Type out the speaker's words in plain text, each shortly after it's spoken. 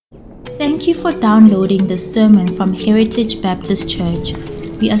Thank you for downloading this sermon from Heritage Baptist Church.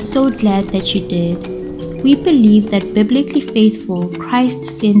 We are so glad that you did. We believe that biblically faithful,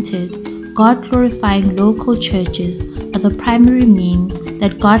 Christ-centered, God-glorifying local churches are the primary means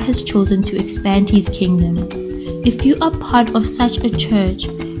that God has chosen to expand His kingdom. If you are part of such a church,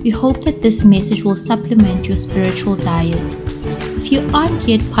 we hope that this message will supplement your spiritual diet. If you aren't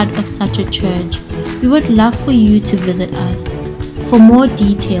yet part of such a church, we would love for you to visit us. For more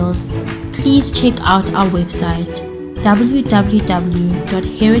details, please check out our website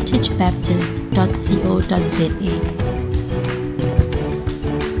www.heritagebaptist.co.za.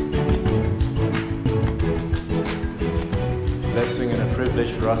 Blessing and a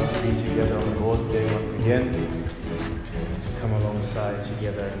privilege for us to be together on the Lord's Day once again, to come alongside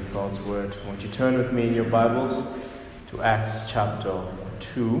together in God's Word. Won't you turn with me in your Bibles to Acts chapter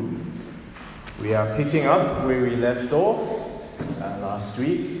 2. We are picking up where we left off last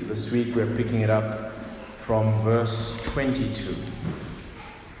week. This week we're picking it up from verse 22.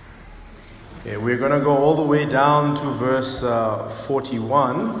 We're going to go all the way down to verse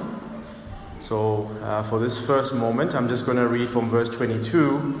 41. So for this first moment, I'm just going to read from verse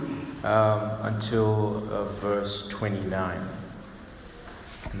 22 until verse 29.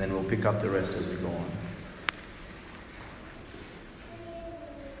 And then we'll pick up the rest as we go on.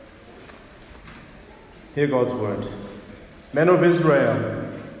 Hear God's word. Men of Israel,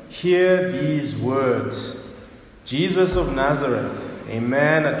 hear these words. Jesus of Nazareth, a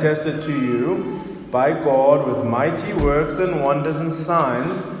man attested to you by God with mighty works and wonders and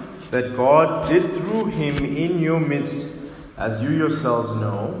signs that God did through him in your midst, as you yourselves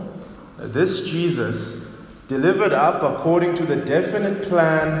know. This Jesus, delivered up according to the definite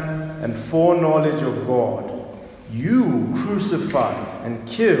plan and foreknowledge of God, you crucified and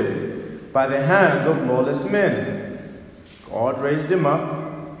killed by the hands of lawless men. God raised him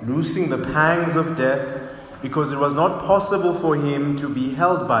up, loosing the pangs of death, because it was not possible for him to be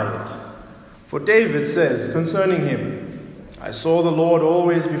held by it. For David says concerning him, I saw the Lord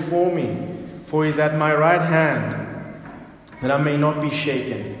always before me, for he is at my right hand, that I may not be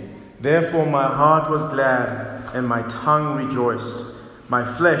shaken. Therefore my heart was glad, and my tongue rejoiced. My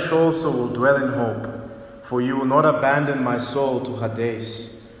flesh also will dwell in hope, for you will not abandon my soul to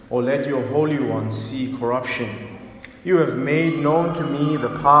Hades, or let your Holy One see corruption. You have made known to me the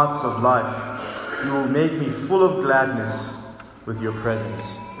paths of life. You will make me full of gladness with your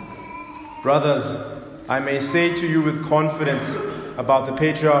presence. Brothers, I may say to you with confidence about the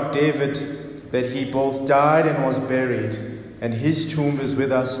patriarch David that he both died and was buried, and his tomb is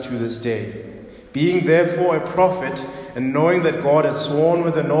with us to this day. Being therefore a prophet, and knowing that God had sworn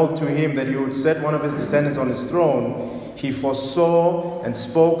with an oath to him that he would set one of his descendants on his throne, he foresaw and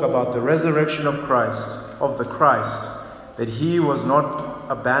spoke about the resurrection of the Christ, that he was not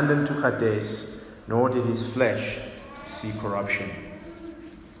abandoned to Hades, nor did his flesh see corruption.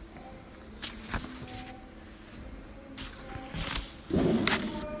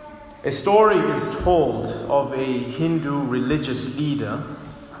 A story is told of a Hindu religious leader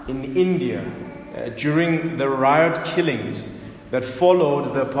in India during the riot killings that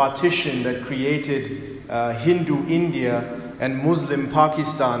followed the partition that created Hindu India and Muslim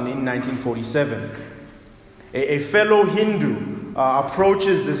Pakistan in 1947. A fellow Hindu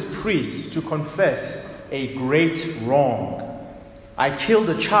approaches this priest to confess a great wrong. I killed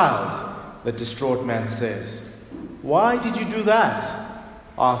a child, the distraught man says. Why did you do that?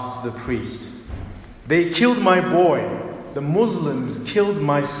 Asks the priest. They killed my boy. The Muslims killed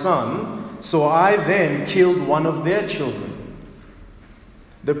my son, so I then killed one of their children.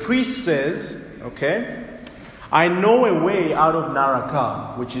 The priest says, I know a way out of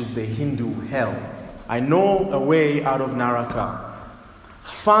Naraka, which is the Hindu hell. I know a way out of Naraka.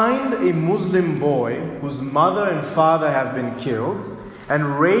 Find a Muslim boy whose mother and father have been killed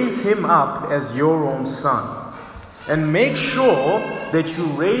and raise him up as your own son. And make sure that you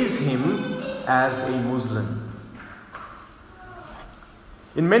raise him as a Muslim.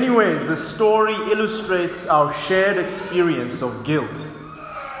 In many ways, the story illustrates our shared experience of guilt.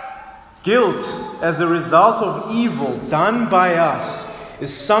 Guilt as a result of evil done by us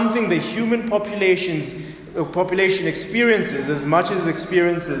is something the human population experiences as much as it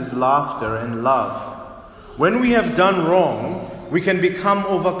experiences laughter and love. When we have done wrong, we can become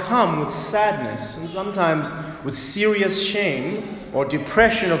overcome with sadness and sometimes with serious shame or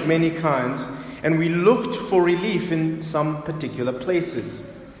depression of many kinds, and we looked for relief in some particular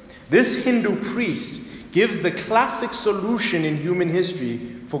places. This Hindu priest gives the classic solution in human history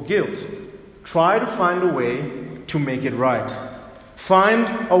for guilt. Try to find a way to make it right. Find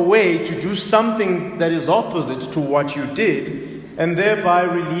a way to do something that is opposite to what you did and thereby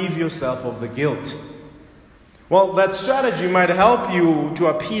relieve yourself of the guilt. Well, that strategy might help you to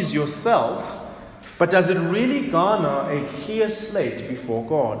appease yourself, but does it really garner a clear slate before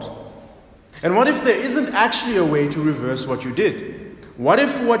God? And what if there isn't actually a way to reverse what you did? What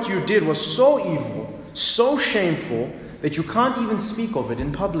if what you did was so evil, so shameful, that you can't even speak of it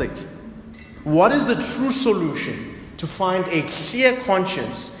in public? What is the true solution to find a clear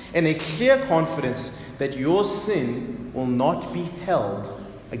conscience and a clear confidence that your sin will not be held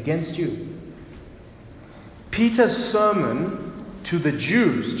against you? Peter's sermon to the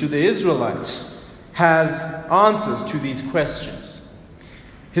Jews, to the Israelites, has answers to these questions.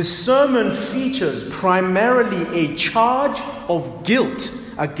 His sermon features primarily a charge of guilt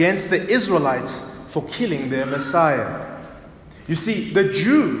against the Israelites for killing their Messiah. You see, the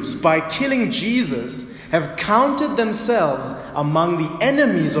Jews, by killing Jesus, have counted themselves among the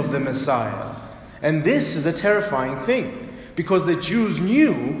enemies of the Messiah. And this is a terrifying thing, because the Jews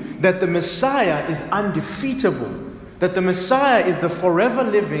knew that the Messiah is undefeatable, that the Messiah is the forever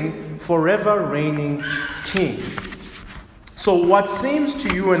living, forever reigning King. So what seems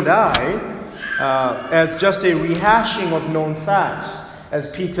to you and I as just a rehashing of known facts,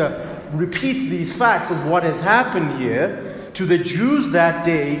 as Peter repeats these facts of what has happened here, to the Jews that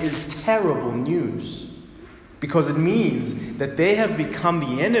day is terrible news, because it means that they have become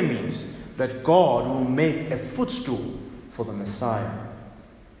the enemies that God will make a footstool for the Messiah.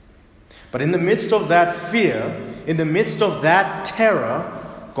 But in the midst of that fear, in the midst of that terror,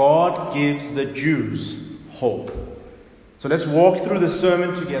 God gives the Jews hope. So let's walk through the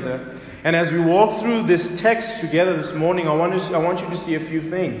sermon together. And as we walk through this text together this morning, I want you to see a few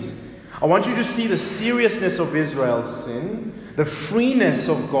things. I want you to see the seriousness of Israel's sin, the freeness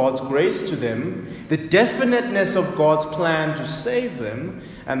of God's grace to them, the definiteness of God's plan to save them,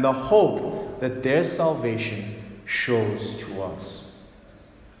 and the hope that their salvation shows to us.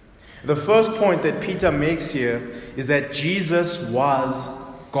 The first point that Peter makes here is that Jesus was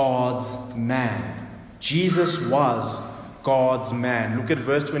God's man. Jesus was God's man. Look at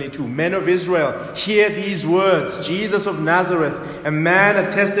verse 22. Men of Israel, hear these words. Jesus of Nazareth, a man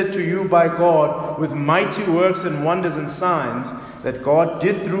attested to you by God with mighty works and wonders and signs that God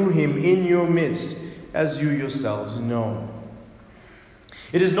did through him in your midst, as you yourselves know.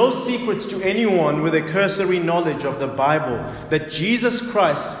 It is no secret to anyone with a cursory knowledge of the Bible that Jesus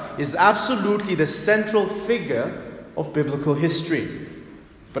Christ is absolutely the central figure of biblical history.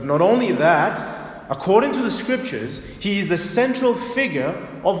 But not only that, according to the Scriptures, he is the central figure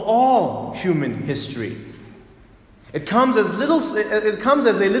of all human history. It comes as a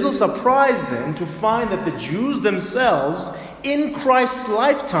little surprise then to find that the Jews themselves in Christ's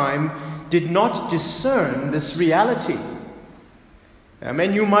lifetime did not discern this reality.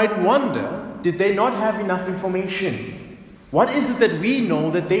 And you might wonder, did they not have enough information? What is it that we know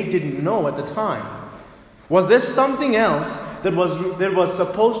that they didn't know at the time? Was there something else that was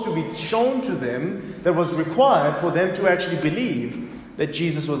supposed to be shown to them, that was required for them to actually believe that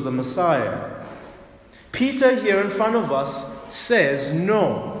Jesus was the Messiah? Peter here in front of us says,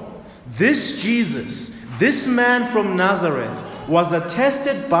 no. This Jesus, this man from Nazareth, was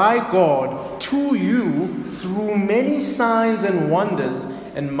attested by God to you through many signs and wonders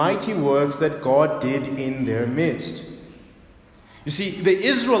and mighty works that God did in their midst. You see, the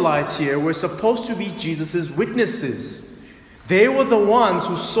Israelites here were supposed to be Jesus' witnesses. They were the ones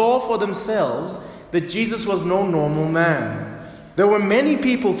who saw for themselves that Jesus was no normal man. There were many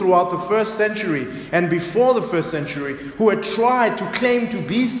people throughout the first century and before the first century who had tried to claim to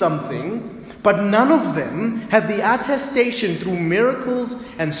be something, but none of them had the attestation through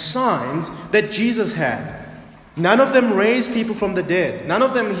miracles and signs that Jesus had. None of them raised people from the dead. None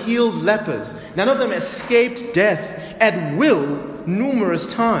of them healed lepers. None of them escaped death at will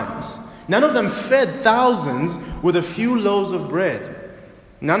numerous times. None of them fed thousands with a few loaves of bread.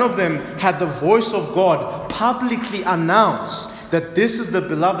 None of them had the voice of God publicly announce that this is the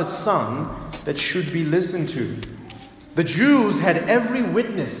beloved Son that should be listened to. The Jews had every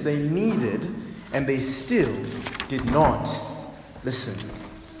witness they needed, and they still did not listen.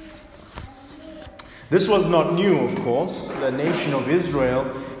 This was not new, of course. The nation of Israel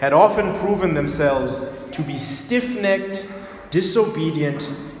had often proven themselves to be stiff-necked,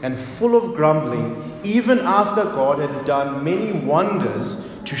 disobedient, and full of grumbling, even after God had done many wonders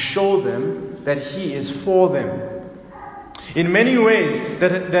to show them that He is for them. In many ways,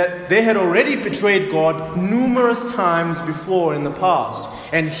 that they had already betrayed God numerous times before in the past.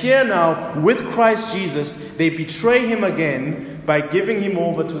 And here now, with Christ Jesus, they betray Him again by giving Him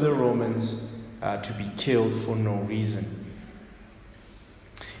over to the Romans to be killed for no reason.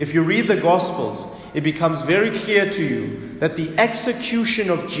 If you read the Gospels, it becomes very clear to you that the execution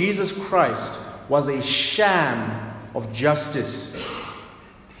of Jesus Christ was a sham of justice.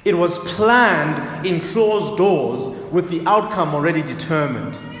 It was planned in closed doors with the outcome already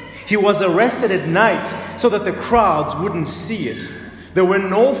determined. He was arrested at night so that the crowds wouldn't see it. There were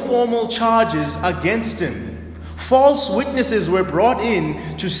no formal charges against him. False witnesses were brought in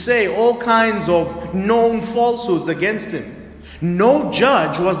to say all kinds of known falsehoods against him. No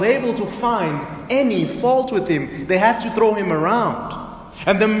judge was able to find any fault with him. They had to throw him around.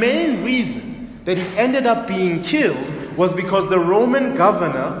 And the main reason that he ended up being killed was because the Roman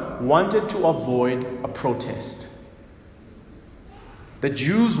governor wanted to avoid a protest. The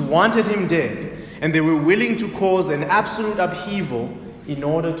Jews wanted him dead, and they were willing to cause an absolute upheaval in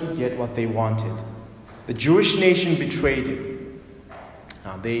order to get what they wanted. The Jewish nation betrayed him.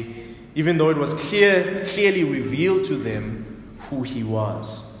 Now even though it was clearly revealed to them who he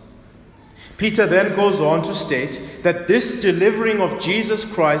was. Peter then goes on to state that this delivering of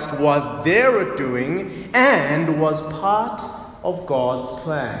Jesus Christ was their doing and was part of God's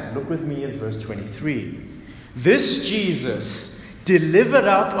plan. Look with me at verse 23. This Jesus, delivered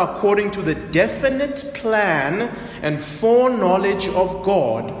up according to the definite plan and foreknowledge of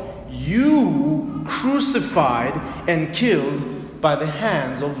God, you crucified and killed by the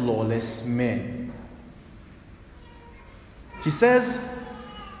hands of lawless men. He says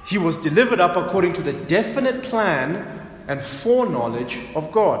he was delivered up according to the definite plan and foreknowledge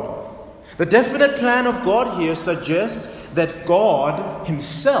of God. The definite plan of God here suggests that God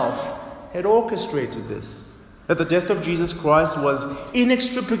himself had orchestrated this. That the death of Jesus Christ was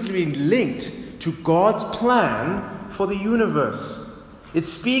inextricably linked to God's plan for the universe. It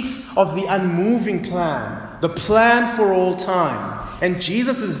speaks of the unmoving plan, the plan for all time. And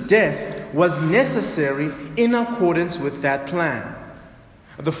Jesus' death was necessary in accordance with that plan.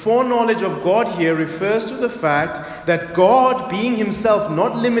 The foreknowledge of God here refers to the fact that God, being himself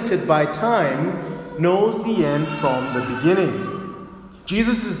not limited by time, knows the end from the beginning.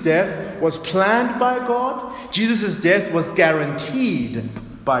 Jesus' death was planned by God. Jesus' death was guaranteed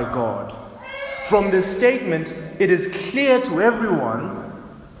by God. From this statement, it is clear to everyone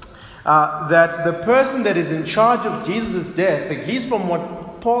that the person that is in charge of Jesus' death, at least from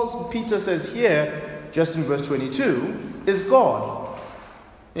what Peter says here, just in verse 22, is God.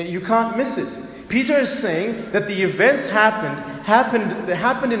 You can't miss it. Peter is saying that the events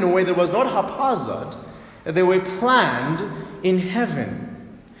happened in a way that was not haphazard. They were planned in heaven.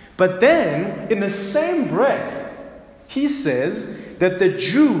 But then, in the same breath, he says that the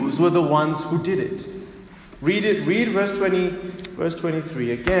Jews were the ones who did it. Read verse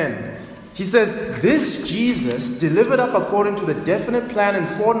 23 again. He says, this Jesus, delivered up according to the definite plan and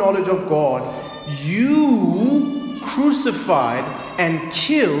foreknowledge of God, you crucified and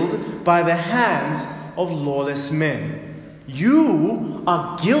killed by the hands of lawless men. You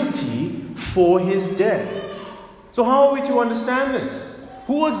are guilty for his death. So how are we to understand this?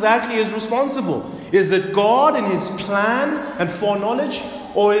 Who exactly is responsible? Is it God in his plan and foreknowledge?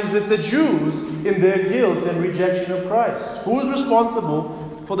 Or is it the Jews in their guilt and rejection of Christ? Who is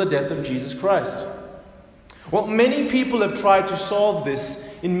responsible for the death of Jesus Christ? Well, many people have tried to solve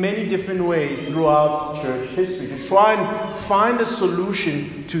this in many different ways throughout church history, to try and find a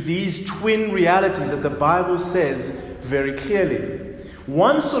solution to these twin realities that the Bible says very clearly.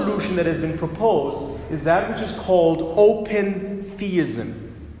 One solution that has been proposed is that which is called open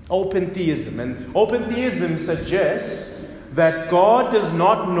theism. Open theism. And open theism suggests that God does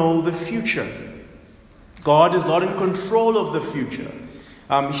not know the future. God is not in control of the future.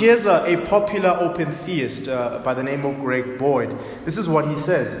 Here's a popular open theist by the name of Greg Boyd. This is what he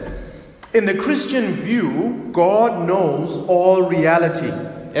says. In the Christian view, God knows all reality,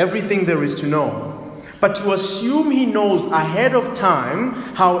 everything there is to know. But to assume he knows ahead of time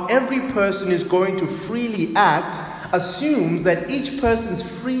how every person is going to freely act assumes that each person's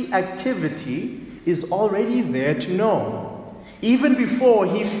free activity is already there to know, even before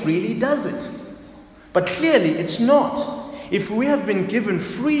he freely does it. But clearly it's not. If we have been given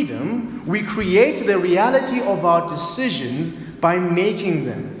freedom, we create the reality of our decisions by making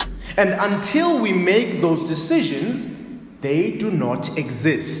them. And until we make those decisions, they do not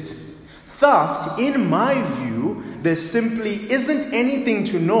exist. Thus, in my view, there simply isn't anything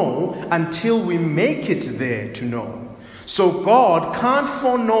to know until we make it there to know. So God can't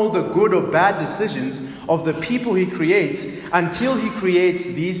foreknow the good or bad decisions of the people he creates until he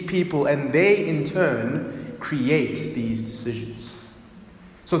creates these people, and they in turn create these decisions.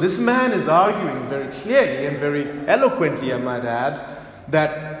 So this man is arguing very clearly and very eloquently, I might add,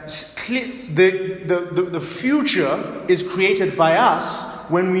 that the future is created by us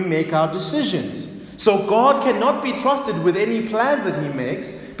when we make our decisions. So God cannot be trusted with any plans that he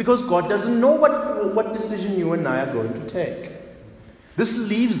makes because God doesn't know what decision you and I are going to take. This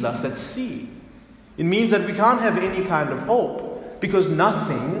leaves us at sea. It means that we can't have any kind of hope because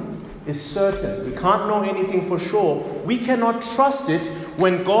nothing is certain. We can't know anything for sure. We cannot trust it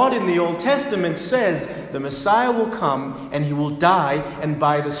when God in the Old Testament says the Messiah will come and he will die, and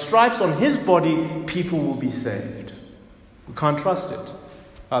by the stripes on his body, people will be saved. We can't trust it.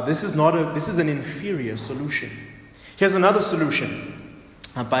 This is an inferior solution. Here's another solution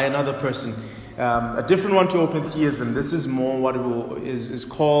by another person. A different one to open theism. This is more what is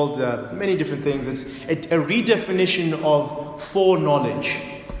called many different things. It's a redefinition of foreknowledge.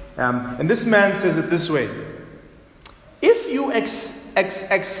 And this man says it this way. If you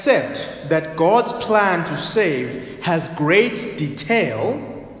accept that God's plan to save has great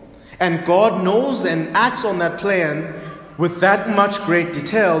detail, and God knows and acts on that plan with that much great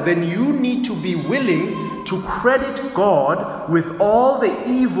detail, then you need to be willing to credit God with all the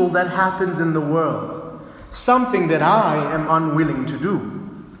evil that happens in the world, something that I am unwilling to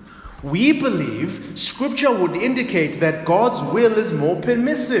do. We believe Scripture would indicate that God's will is more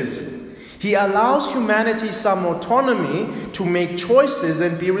permissive. He allows humanity some autonomy to make choices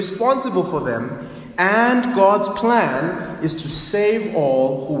and be responsible for them, and God's plan is to save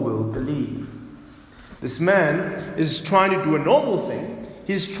all who will believe. This man is trying to do a noble thing.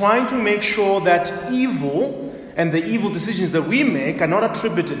 He's trying to make sure that evil and the evil decisions that we make are not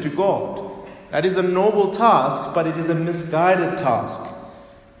attributed to God. That is a noble task, but it is a misguided task.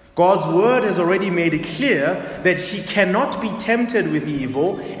 God's word has already made it clear that he cannot be tempted with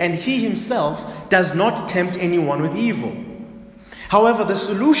evil, and he himself does not tempt anyone with evil. However, the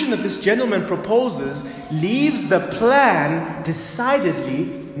solution that this gentleman proposes leaves the plan decidedly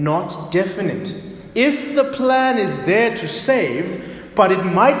not definite. If the plan is there to save, but it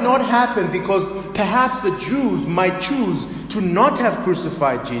might not happen because perhaps the Jews might choose to not have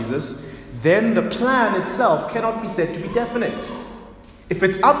crucified Jesus, then the plan itself cannot be said to be definite. If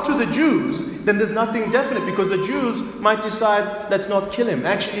it's up to the Jews, then there's nothing definite because the Jews might decide, let's not kill him.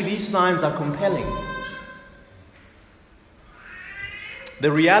 Actually, these signs are compelling.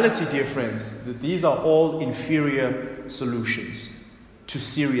 The reality, dear friends, that these are all inferior solutions to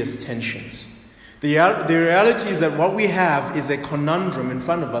serious tensions. The reality is that what we have is a conundrum in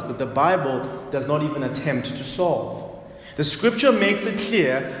front of us that the Bible does not even attempt to solve. The Scripture makes it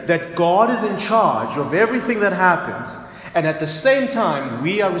clear that God is in charge of everything that happens, and at the same time,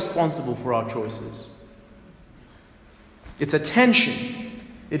 we are responsible for our choices. It's a tension.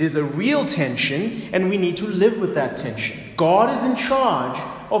 It is a real tension, and we need to live with that tension. God is in charge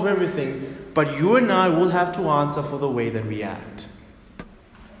of everything, but you and I will have to answer for the way that we act.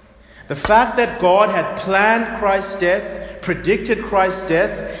 The fact that God had planned Christ's death, predicted Christ's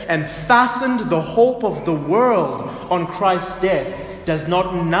death, and fastened the hope of the world on Christ's death does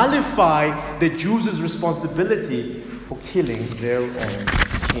not nullify the Jews' responsibility for killing their own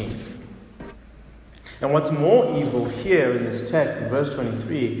king. And what's more evil here in this text, in verse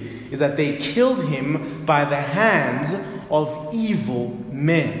 23, is that they killed him by the hands of evil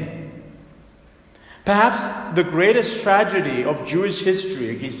men. Perhaps the greatest tragedy of Jewish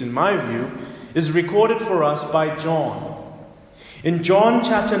history, at least in my view, is recorded for us by John. In John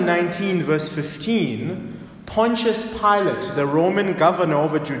chapter 19, verse 15, Pontius Pilate, the Roman governor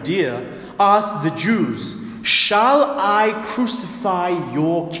over Judea, asked the Jews, "Shall I crucify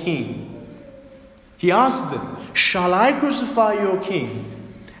your king?" He asked them, "Shall I crucify your king?"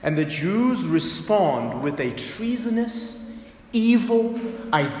 And the Jews respond with a treasonous, evil,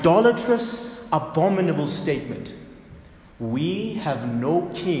 idolatrous, abominable statement. "We have no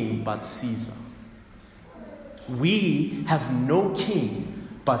king but Caesar." We have no king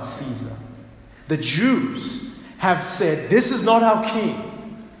but Caesar. The Jews have said, "This is not our king.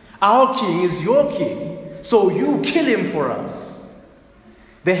 Our king is your king, so you kill him for us."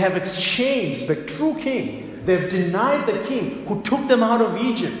 They have exchanged the true king. They've denied the king who took them out of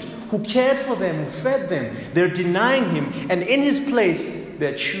Egypt, who cared for them, who fed them. They're denying him, and in his place,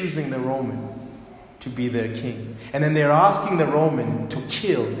 they're choosing the Roman to be their king. And then they're asking the Roman to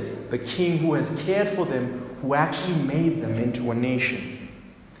kill the king who has cared for them, who actually made them into a nation,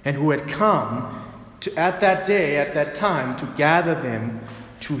 and who had come to, at that day, at that time, to gather them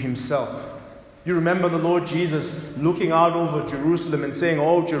to himself. You remember the Lord Jesus looking out over Jerusalem and saying,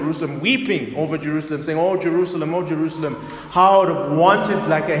 "Oh, Jerusalem," weeping over Jerusalem, saying, "Oh, Jerusalem, how I would have wanted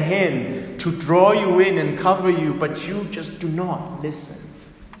like a hen to draw you in and cover you, but you just do not listen."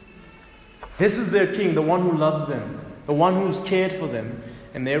 This is their king, the one who loves them, the one who's cared for them,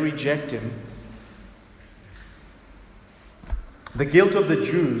 and they reject him. The guilt of the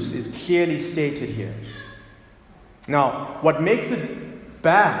Jews is clearly stated here. Now, what makes it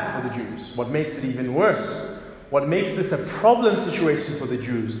bad for the Jews, what makes it even worse, what makes this a problem situation for the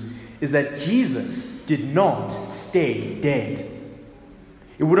Jews is that Jesus did not stay dead.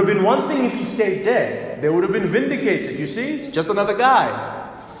 It would have been one thing if he stayed dead. They would have been vindicated. You see, it's just another guy.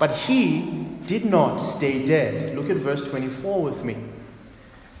 But he did not stay dead. Look at verse 24 with me.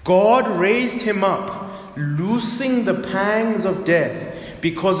 God raised him up, loosing the pangs of death,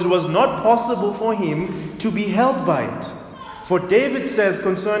 because it was not possible for him to be held by it. For David says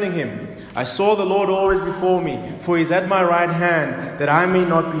concerning him, I saw the Lord always before me, for he is at my right hand, that I may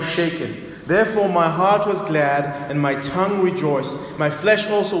not be shaken. Therefore my heart was glad, and my tongue rejoiced. My flesh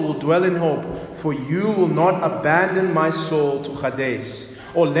also will dwell in hope, for you will not abandon my soul to Hades,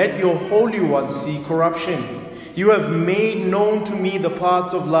 or let your Holy One see corruption. You have made known to me the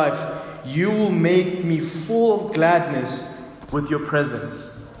paths of life. You will make me full of gladness with your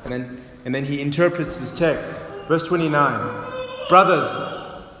presence. And then he interprets this text. Verse 29. Brothers,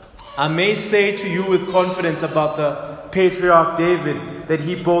 I may say to you with confidence about the patriarch David that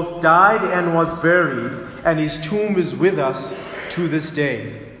he both died and was buried, and his tomb is with us to this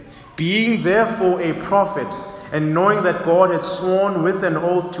day. Being therefore a prophet, and knowing that God had sworn with an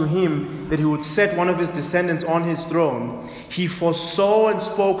oath to him that he would set one of his descendants on his throne, he foresaw and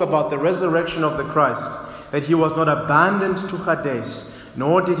spoke about the resurrection of the Christ, that he was not abandoned to Hades,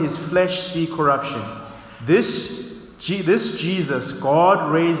 nor did his flesh see corruption. This Jesus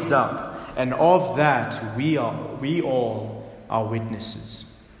God raised up, and of that we all are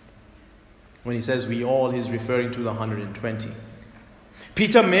witnesses. When he says we all, he's referring to the 120.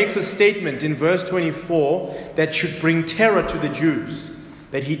 Peter makes a statement in verse 24 that should bring terror to the Jews,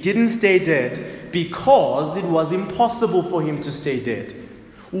 that he didn't stay dead because it was impossible for him to stay dead.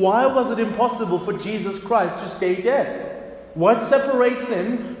 Why was it impossible for Jesus Christ to stay dead? What separates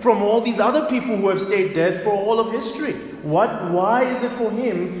him from all these other people who have stayed dead for all of history? Why is it for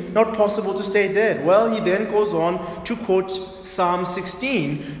him not possible to stay dead? Well, he then goes on to quote Psalm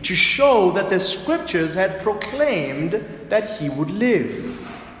 16 to show that the scriptures had proclaimed that he would live.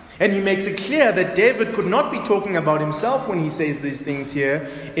 And he makes it clear that David could not be talking about himself when he says these things here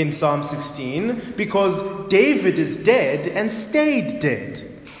in Psalm 16, because David is dead and stayed dead.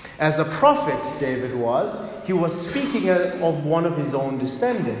 As a prophet, David was, he was speaking of one of his own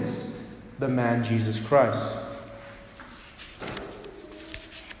descendants, the man Jesus Christ.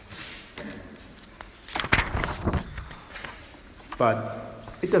 But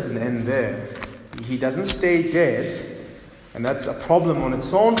it doesn't end there. He doesn't stay dead, and that's a problem on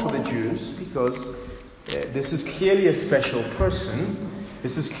its own for the Jews, because this is clearly a special person.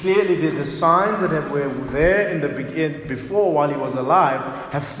 This is clearly the signs that were there in the beginning, before, while he was alive,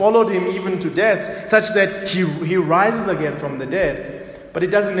 have followed him even to death, such that he rises again from the dead. But it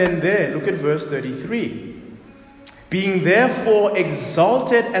doesn't end there. Look at verse 33. Being therefore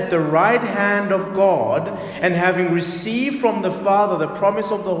exalted at the right hand of God, and having received from the Father the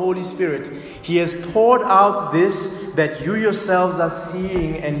promise of the Holy Spirit, he has poured out this that you yourselves are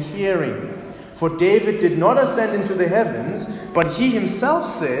seeing and hearing. For David did not ascend into the heavens, but he himself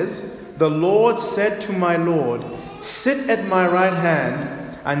says, the Lord said to my Lord, sit at my right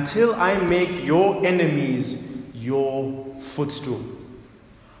hand until I make your enemies your footstool.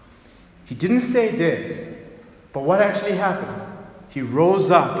 He didn't stay dead. But what actually happened? He rose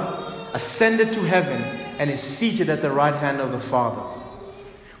up, ascended to heaven, and is seated at the right hand of the Father.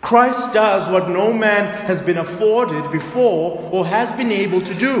 Christ does what no man has been afforded before or has been able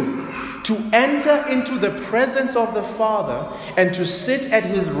to do: to enter into the presence of the Father and to sit at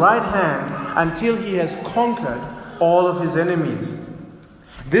his right hand until he has conquered all of his enemies.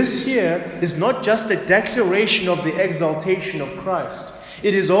 This here is not just a declaration of the exaltation of Christ.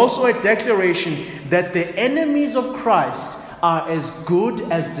 It is also a declaration that the enemies of Christ are as good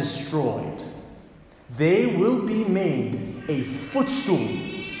as destroyed. They will be made a footstool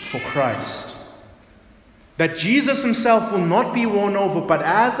for Christ. That Jesus himself will not be won over, but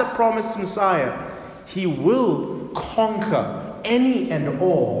as the promised Messiah, he will conquer any and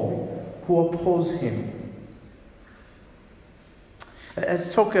all who oppose him.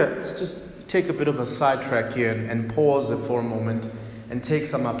 Let's just take a bit of a sidetrack here and pause it for a moment and take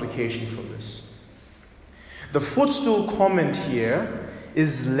some application for this. The footstool comment here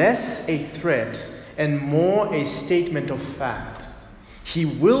is less a threat and more a statement of fact. He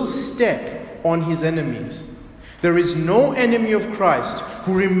will step on his enemies. There is no enemy of Christ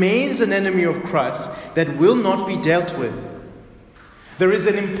who remains an enemy of Christ that will not be dealt with. There is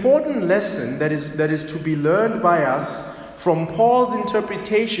an important lesson that is to be learned by us from Paul's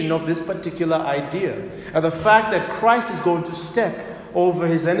interpretation of this particular idea, and the fact that Christ is going to step over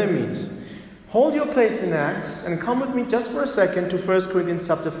his enemies. Hold your place in Acts and come with me just for a second to 1 Corinthians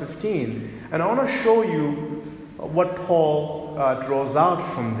chapter 15. And I want to show you what Paul draws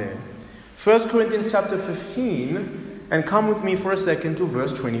out from there. 1 Corinthians chapter 15, and come with me for a second to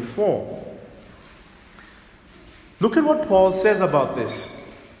verse 24. Look at what Paul says about this.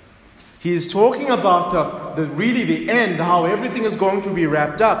 He's talking about the end, how everything is going to be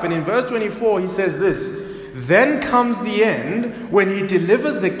wrapped up. And in verse 24 he says this: "Then comes the end, when he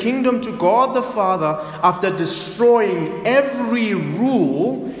delivers the kingdom to God the Father, after destroying every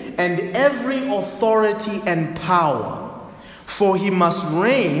rule and every authority and power. For he must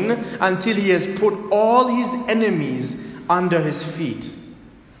reign until he has put all his enemies under his feet."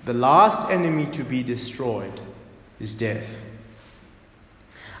 The last enemy to be destroyed is death.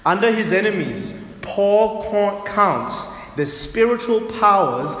 Under his enemies, Paul counts the spiritual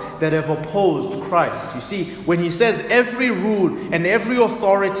powers that have opposed Christ. You see, when he says every rule and every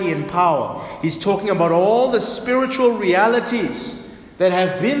authority and power, he's talking about all the spiritual realities that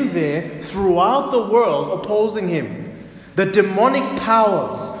have been there throughout the world opposing him. The demonic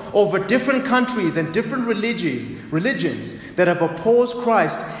powers over different countries and different religions that have opposed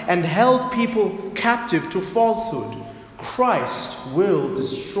Christ and held people captive to falsehood. Christ will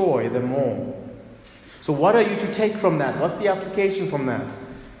destroy them all. So what are you to take from that? What's the application from that?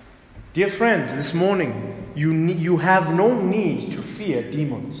 Dear friend, this morning, you have no need to fear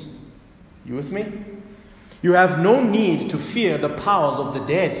demons. You with me? You have no need to fear the powers of the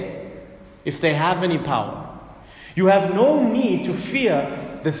dead, if they have any power. You have no need to fear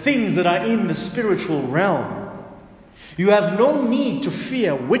the things that are in the spiritual realm. You have no need to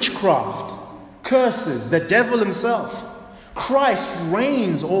fear witchcraft, curses, the devil himself. Christ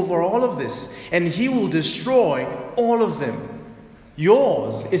reigns over all of this, and he will destroy all of them.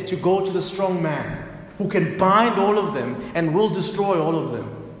 Yours is to go to the strong man who can bind all of them and will destroy all of them.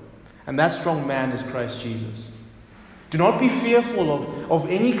 And that strong man is Christ Jesus. Do not be fearful of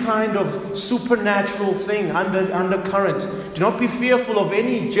any kind of supernatural thing undercurrent. Do not be fearful of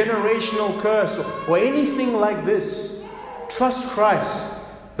any generational curse or anything like this. Trust Christ,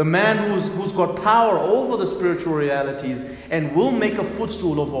 the man who's got power over the spiritual realities and will make a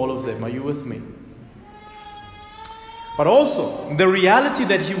footstool of all of them. Are you with me? But also, the reality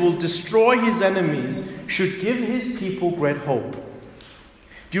that he will destroy his enemies should give his people great hope.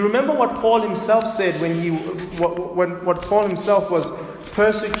 Do you remember what Paul himself said when Paul himself was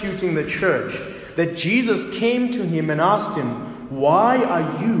persecuting the church? That Jesus came to him and asked him, "Why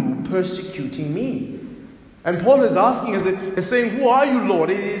are you persecuting me?" And Paul is asking, is saying, "Who are you, Lord?"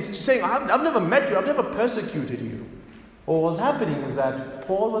 He's saying, I've never met you. I've never persecuted you. What was happening is that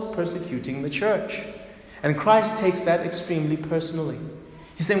Paul was persecuting the church. And Christ takes that extremely personally.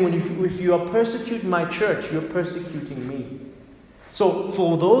 He's saying, if you are persecuting my church, you're persecuting me. So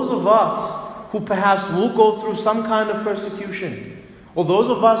for those of us who perhaps will go through some kind of persecution, or those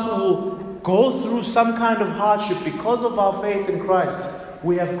of us who will go through some kind of hardship because of our faith in Christ,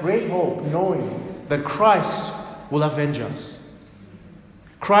 we have great hope knowing that Christ will avenge us.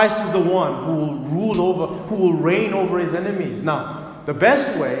 Christ is the one who will reign over his enemies. Now, the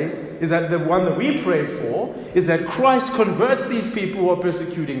best way is that the one that we pray for is that Christ converts these people who are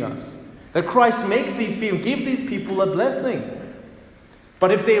persecuting us. That Christ makes these people, give these people a blessing.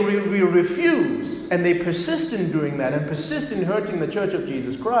 But if they refuse and they persist in doing that and persist in hurting the church of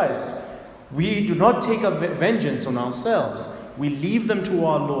Jesus Christ, we do not take a vengeance on ourselves. We leave them to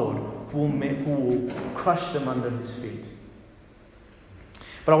our Lord, who will crush them under his feet.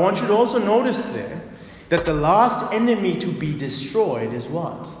 But I want you to also notice there that the last enemy to be destroyed is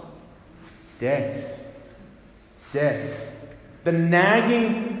what? It's death. It's death. The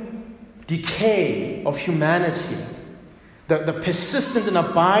nagging decay of humanity. The persistent and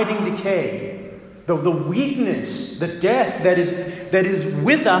abiding decay. The weakness, the death that is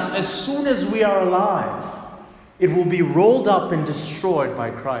with us as soon as we are alive. It will be rolled up and destroyed by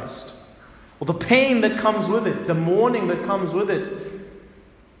Christ. Well, the pain that comes with it, the mourning that comes with it,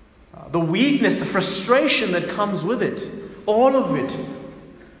 the weakness, the frustration that comes with it, all of it.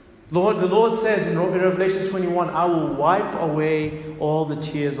 The Lord says in Revelation 21, "I will wipe away all the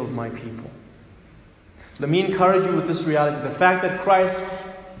tears of my people." Let me encourage you with this reality. The fact that Christ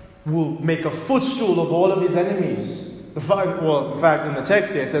will make a footstool of all of his enemies. In fact, in the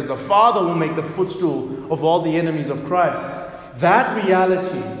text here, it says the Father will make the footstool of all the enemies of Christ. That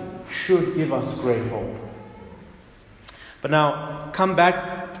reality should give us great hope. But now, come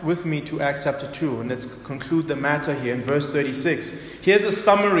back with me to Acts chapter 2, and let's conclude the matter here in verse 36. Here's a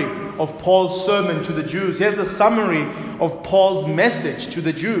summary of Paul's sermon to the Jews. Here's the summary of Paul's message to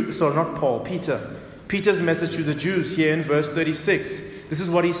the Jews. So not Paul, Peter. Peter's message to the Jews here in verse 36. This is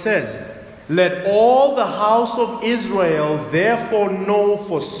what he says. Let all the house of Israel therefore know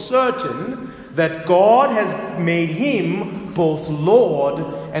for certain that God has made him both Lord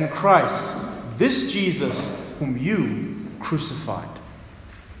and Christ, this Jesus whom you crucified.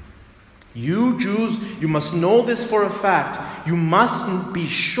 You Jews, you must know this for a fact. You must be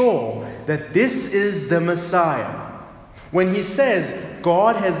sure that this is the Messiah. When he says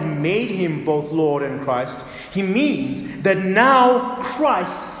God has made him both Lord and Christ, he means that now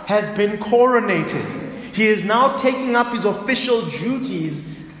Christ has been coronated. He is now taking up his official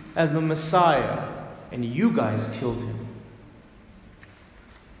duties as the Messiah, and you guys killed him.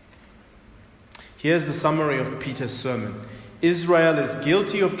 Here's the summary of Peter's sermon. Israel is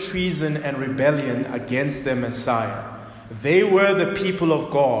guilty of treason and rebellion against their Messiah. They were the people of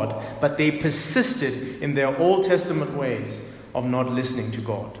God, but they persisted in their Old Testament ways of not listening to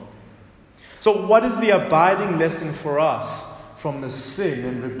God. So what is the abiding lesson for us from the sin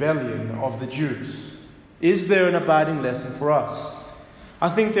and rebellion of the Jews? Is there an abiding lesson for us? I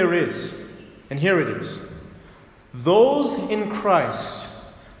think there is. And here it is. Those in Christ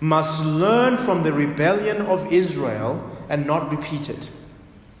must learn from the rebellion of Israel and not repeat it.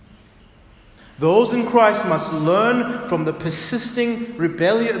 Those in Christ must learn from the persisting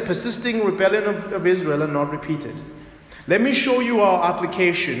rebellion of Israel and not repeat it. Let me show you our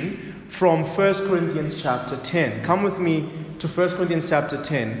application from 1 Corinthians chapter 10. Come with me to 1 Corinthians chapter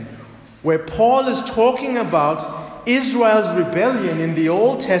 10, where Paul is talking about Israel's rebellion in the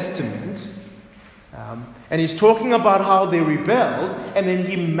Old Testament. And he's talking about how they rebelled, and then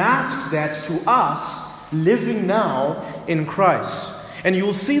he maps that to us living now in Christ. And you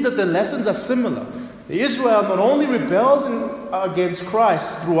will see that the lessons are similar. Israel not only rebelled against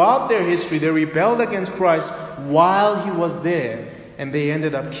Christ throughout their history, they rebelled against Christ while he was there, and they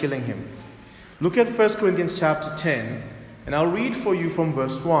ended up killing him. Look at 1 Corinthians chapter 10, and I'll read for you from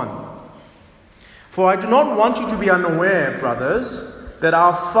verse 1. For I do not want you to be unaware, brothers, that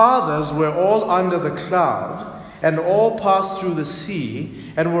our fathers were all under the cloud, and all passed through the sea,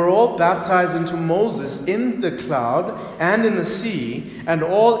 and were all baptized into Moses in the cloud and in the sea, and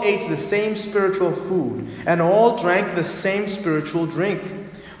all ate the same spiritual food, and all drank the same spiritual drink.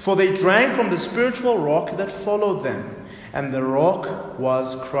 For they drank from the spiritual rock that followed them, and the rock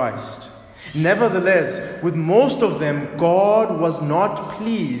was Christ. Nevertheless, with most of them God was not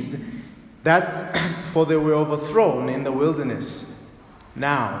pleased, for they were overthrown in the wilderness.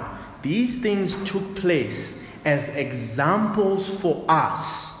 Now, these things took place as examples for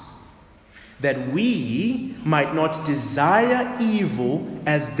us, that we might not desire evil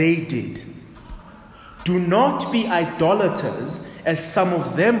as they did. Do not be idolaters, as some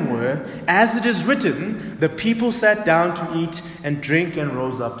of them were. As it is written, the people sat down to eat and drink and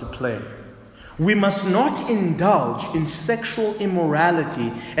rose up to play. We must not indulge in sexual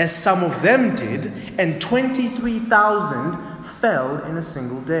immorality, as some of them did, and 23,000 fell in a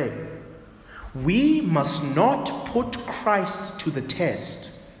single day. We must not put Christ to the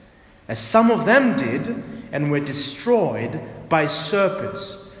test, as some of them did, and were destroyed by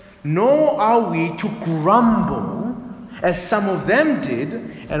serpents. Nor are we to grumble, as some of them did,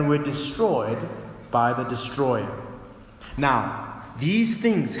 and were destroyed by the destroyer. Now, these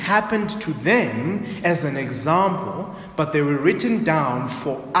things happened to them as an example, but they were written down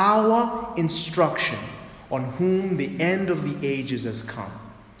for our instruction, on whom the end of the ages has come.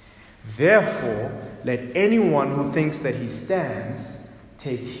 Therefore, let anyone who thinks that he stands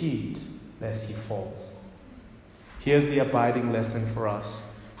take heed lest he falls. Here's the abiding lesson for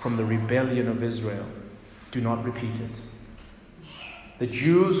us from the rebellion of Israel. Do not repeat it. The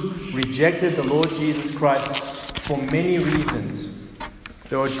Jews rejected the Lord Jesus Christ for many reasons.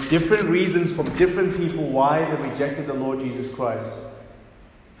 There were different reasons from different people why they rejected the Lord Jesus Christ.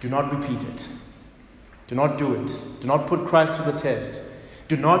 Do not repeat it. Do not do it. Do not put Christ to the test.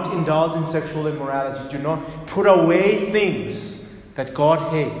 Do not indulge in sexual immorality. Do not put away things that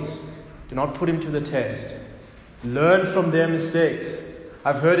God hates. Do not put him to the test. Learn from their mistakes.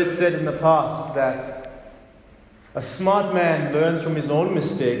 I've heard it said in the past that a smart man learns from his own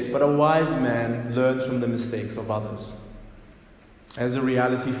mistakes, but a wise man learns from the mistakes of others. As a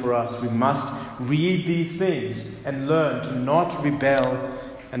reality for us, we must read these things and learn to not rebel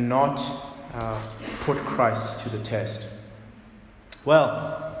and not put Christ to the test.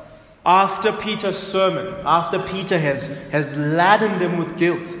 Well, after Peter's sermon, after Peter has laden them with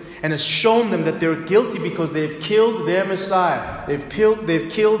guilt and has shown them that they're guilty because they've killed their Messiah, they've killed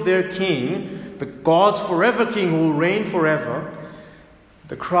their King, the God's forever King who will reign forever,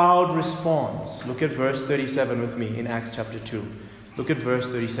 The crowd responds. Look at verse 37 with me in Acts chapter 2. Look at verse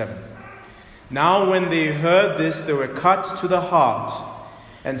 37. Now when they heard this, they were cut to the heart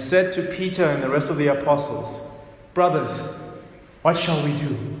and said to Peter and the rest of the apostles, "Brothers, what shall we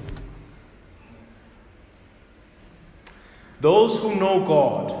do?" Those who know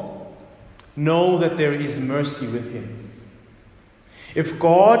God know that there is mercy with Him. If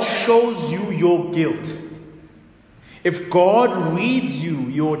God shows you your guilt, if God reads you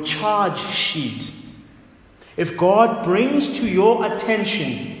your charge sheet, if God brings to your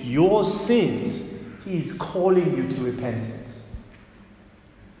attention your sins, He is calling you to repentance.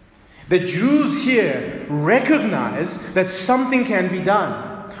 The Jews here recognize that something can be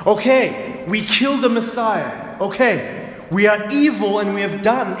done. Okay, we killed the Messiah. Okay, we are evil and we have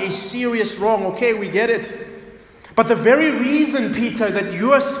done a serious wrong. Okay, we get it. But the very reason, Peter, that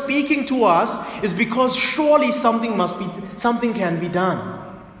you are speaking to us is because surely something can be done.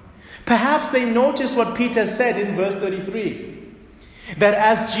 Perhaps they noticed what Peter said in verse 33. That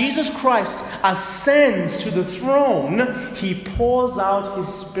as Jesus Christ ascends to the throne, He pours out His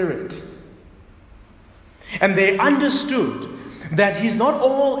Spirit. And they understood that He's not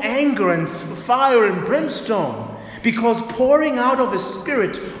all anger and fire and brimstone, because pouring out of His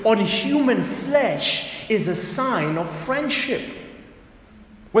Spirit on human flesh is a sign of friendship.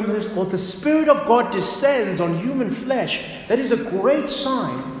 When the Spirit of God descends on human flesh, that is a great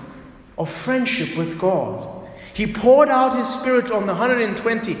sign of friendship with God. He poured out His Spirit on the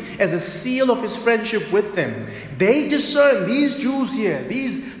 120 as a seal of His friendship with them. They discern, these Jews here,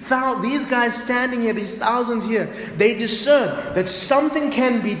 these guys standing here, these thousands here, they discern that something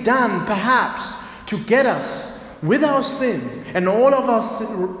can be done perhaps to get us with our sins and all of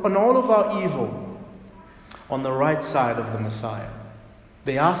our evil on the right side of the Messiah.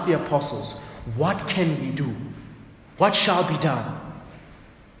 They asked the apostles, "What can we do? What shall be done?"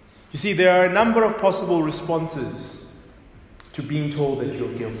 You see, there are a number of possible responses to being told that you're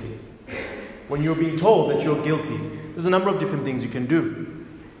guilty. When you're being told that you're guilty, there's a number of different things you can do.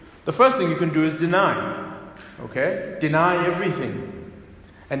 The first thing you can do is deny. Okay? Deny everything.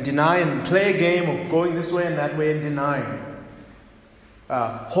 And deny and play a game of going this way and that way and denying.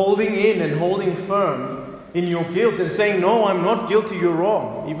 Holding in and holding firm in your guilt and saying, "No, I'm not guilty, you're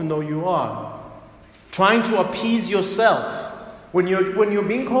wrong," even though you are. Trying to appease yourself. When you're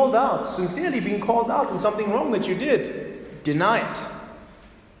being called out, sincerely being called out on something wrong that you did, deny it.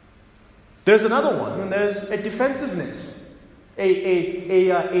 There's another one, and there's a defensiveness. A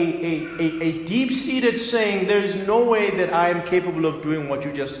deep-seated saying, "There's no way that I am capable of doing what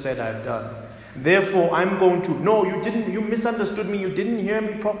you just said I've done. Therefore, I'm going to..." No, you didn't. You misunderstood me. You didn't hear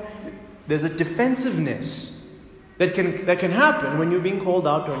me properly. There's a defensiveness that can happen when you're being called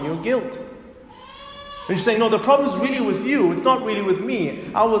out on your guilt. And you're saying, "No, the problem is really with you. It's not really with me.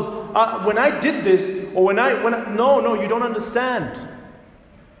 When I did this, or no, you don't understand."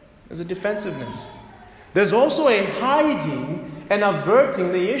 There's a defensiveness. There's also a hiding and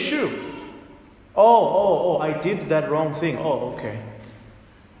averting the issue. Oh, I did that wrong thing. Oh, okay.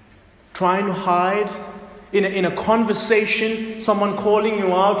 Trying to hide in a conversation, someone calling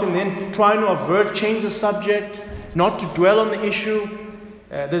you out and then trying to avert, change the subject, not to dwell on the issue.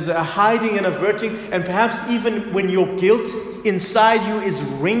 There's a hiding and averting, and perhaps even when your guilt inside you is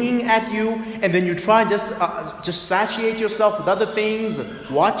ringing at you, and then you try and just satiate yourself with other things,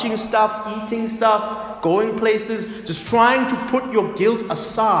 watching stuff, eating stuff, going places, just trying to put your guilt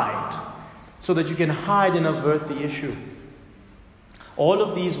aside so that you can hide and avert the issue. All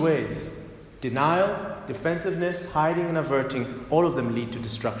of these ways, denial, defensiveness, hiding and averting, all of them lead to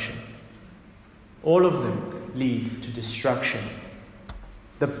destruction. All of them lead to destruction.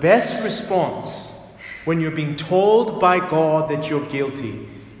 The best response when you're being told by God that you're guilty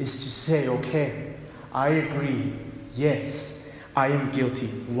is to say, "Okay, I agree. Yes, I am guilty.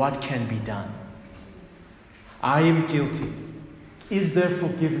 What can be done? I am guilty. Is there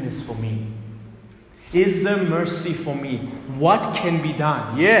forgiveness for me? Is there mercy for me? What can be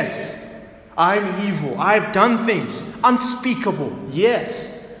done? Yes, I'm evil. I've done things unspeakable.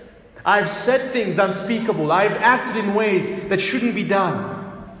 Yes, I've said things unspeakable. I've acted in ways that shouldn't be done.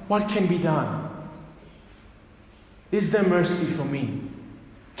 What can be done? Is there mercy for me?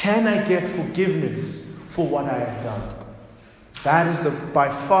 Can I get forgiveness for what I have done?" That is by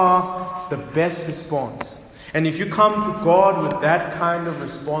far the best response. And if you come to God with that kind of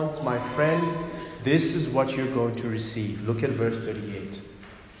response, my friend, this is what you're going to receive. Look at verse 38.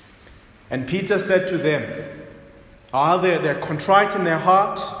 "And Peter said to them," they're contrite in their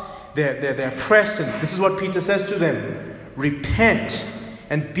hearts, they're pressing. This is what Peter says to them: "Repent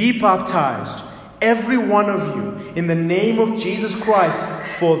and be baptized, every one of you, in the name of Jesus Christ,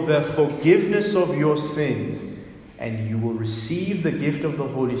 for the forgiveness of your sins, and you will receive the gift of the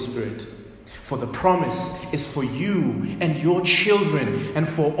Holy Spirit. For the promise is for you and your children, and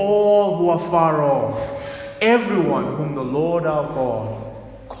for all who are far off, everyone whom the Lord our God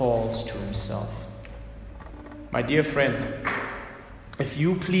calls to himself. My dear friend, if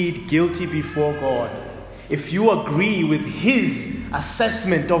you plead guilty before God, if you agree with his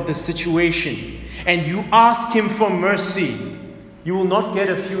assessment of the situation, and you ask him for mercy, you will not get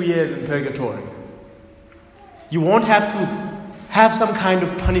a few years in purgatory. You won't have to have some kind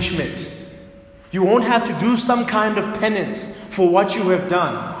of punishment. You won't have to do some kind of penance for what you have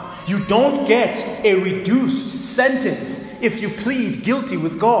done. You don't get a reduced sentence if you plead guilty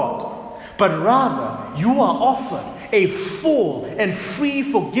with God, but rather you are offered a full and free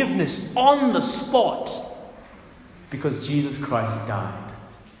forgiveness on the spot because Jesus Christ died.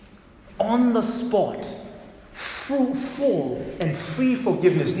 On the spot, full and free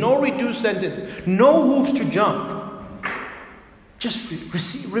forgiveness. No reduced sentence. No hoops to jump.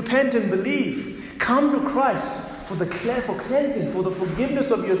 Just repent and believe. Come to Christ for cleansing, for the forgiveness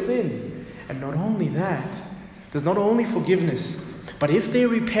of your sins. And not only that, there's not only forgiveness, but if they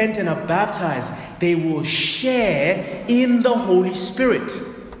repent and are baptized, they will share in the Holy Spirit.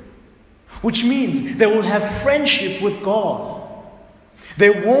 Which means they will have friendship with God.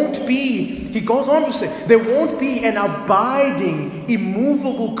 There won't be, he goes on to say, there won't be an abiding,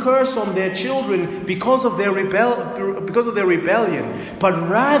 immovable curse on their children because of their rebellion, but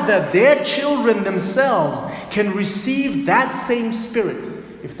rather their children themselves can receive that same Spirit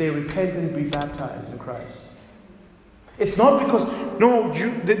if they repent and be baptized in Christ. It's not because, no,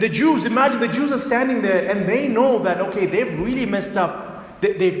 the Jews, imagine the Jews are standing there and they know that, okay, they've really messed up.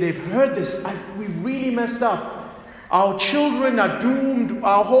 They've heard this. We've really messed up. Our children are doomed.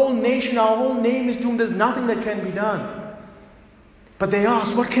 Our whole nation, our whole name is doomed. There's nothing that can be done. But they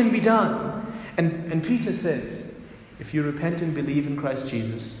ask, what can be done? And Peter says, if you repent and believe in Christ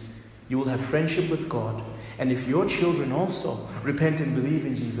Jesus, you will have friendship with God. And if your children also repent and believe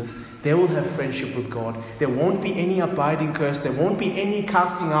in Jesus, they will have friendship with God. There won't be any abiding curse. There won't be any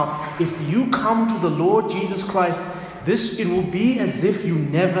casting out. If you come to the Lord Jesus Christ, it will be as if you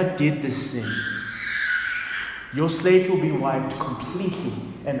never did this sin. Your slate will be wiped completely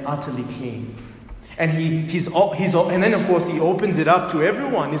and utterly clean. And and then of course he opens it up to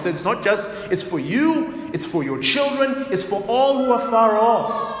everyone. He says it's not just, it's for you, it's for your children, it's for all who are far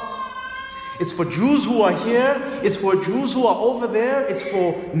off. It's for Jews who are here, it's for Jews who are over there, it's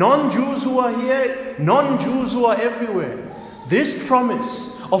for non-Jews who are here, non-Jews who are everywhere. This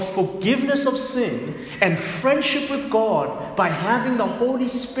promise of forgiveness of sin and friendship with God by having the Holy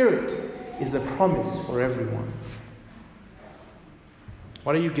Spirit is a promise for everyone.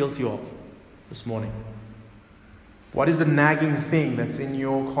 What are you guilty of this morning? What is the nagging thing that's in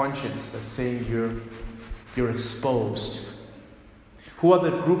your conscience that's saying you're exposed? Who are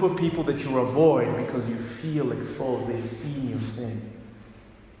the group of people that you avoid because you feel exposed? They've seen your sin.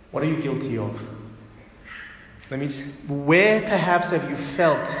 What are you guilty of? Where perhaps have you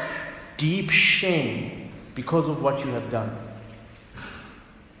felt deep shame because of what you have done?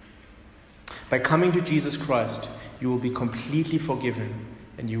 By coming to Jesus Christ, you will be completely forgiven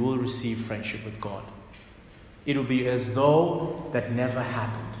and you will receive friendship with God. It will be as though that never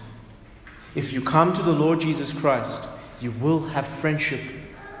happened. If you come to the Lord Jesus Christ, you will have friendship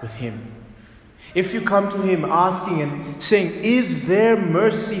with Him. If you come to Him asking and saying, is there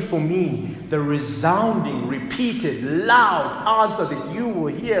mercy for me? The resounding, repeated, loud answer that you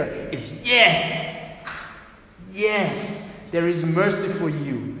will hear is yes. Yes, there is mercy for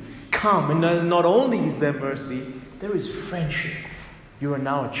you. Come, and not only is there mercy, there is friendship. You are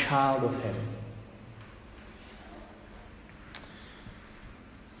now a child of heaven.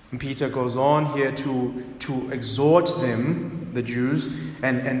 And Peter goes on here to exhort them, the Jews,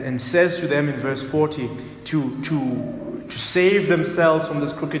 and says to them in verse 40 to save themselves from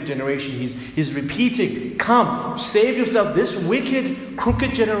this crooked generation. He's repeating, come, save yourself. This wicked,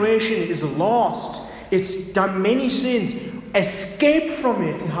 crooked generation is lost. It's done many sins. Escape from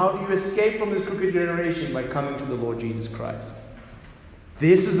it. How do you escape from this crooked generation? By coming to the Lord Jesus Christ.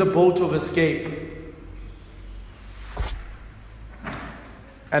 This is the boat of escape.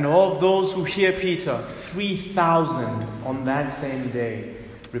 And of those who hear Peter, 3,000 on that same day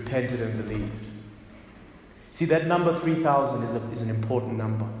repented and believed. See, that number 3,000 is an important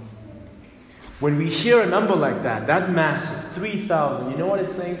number. When we hear a number like that massive, 3,000, you know what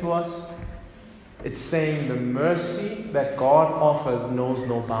it's saying to us? It's saying the mercy that God offers knows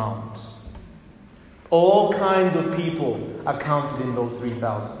no bounds. All kinds of people are counted in those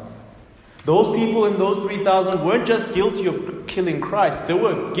 3,000. Those people in those 3,000 weren't just guilty of killing Christ. They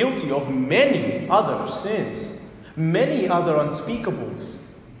were guilty of many other sins, many other unspeakables.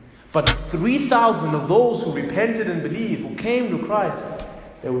 But 3,000 of those who repented and believed, who came to Christ,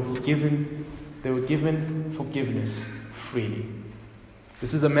 they were given forgiveness freely.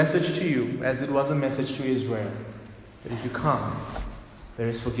 This is a message to you, as it was a message to Israel, that if you come, there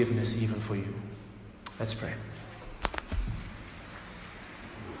is forgiveness even for you. Let's pray.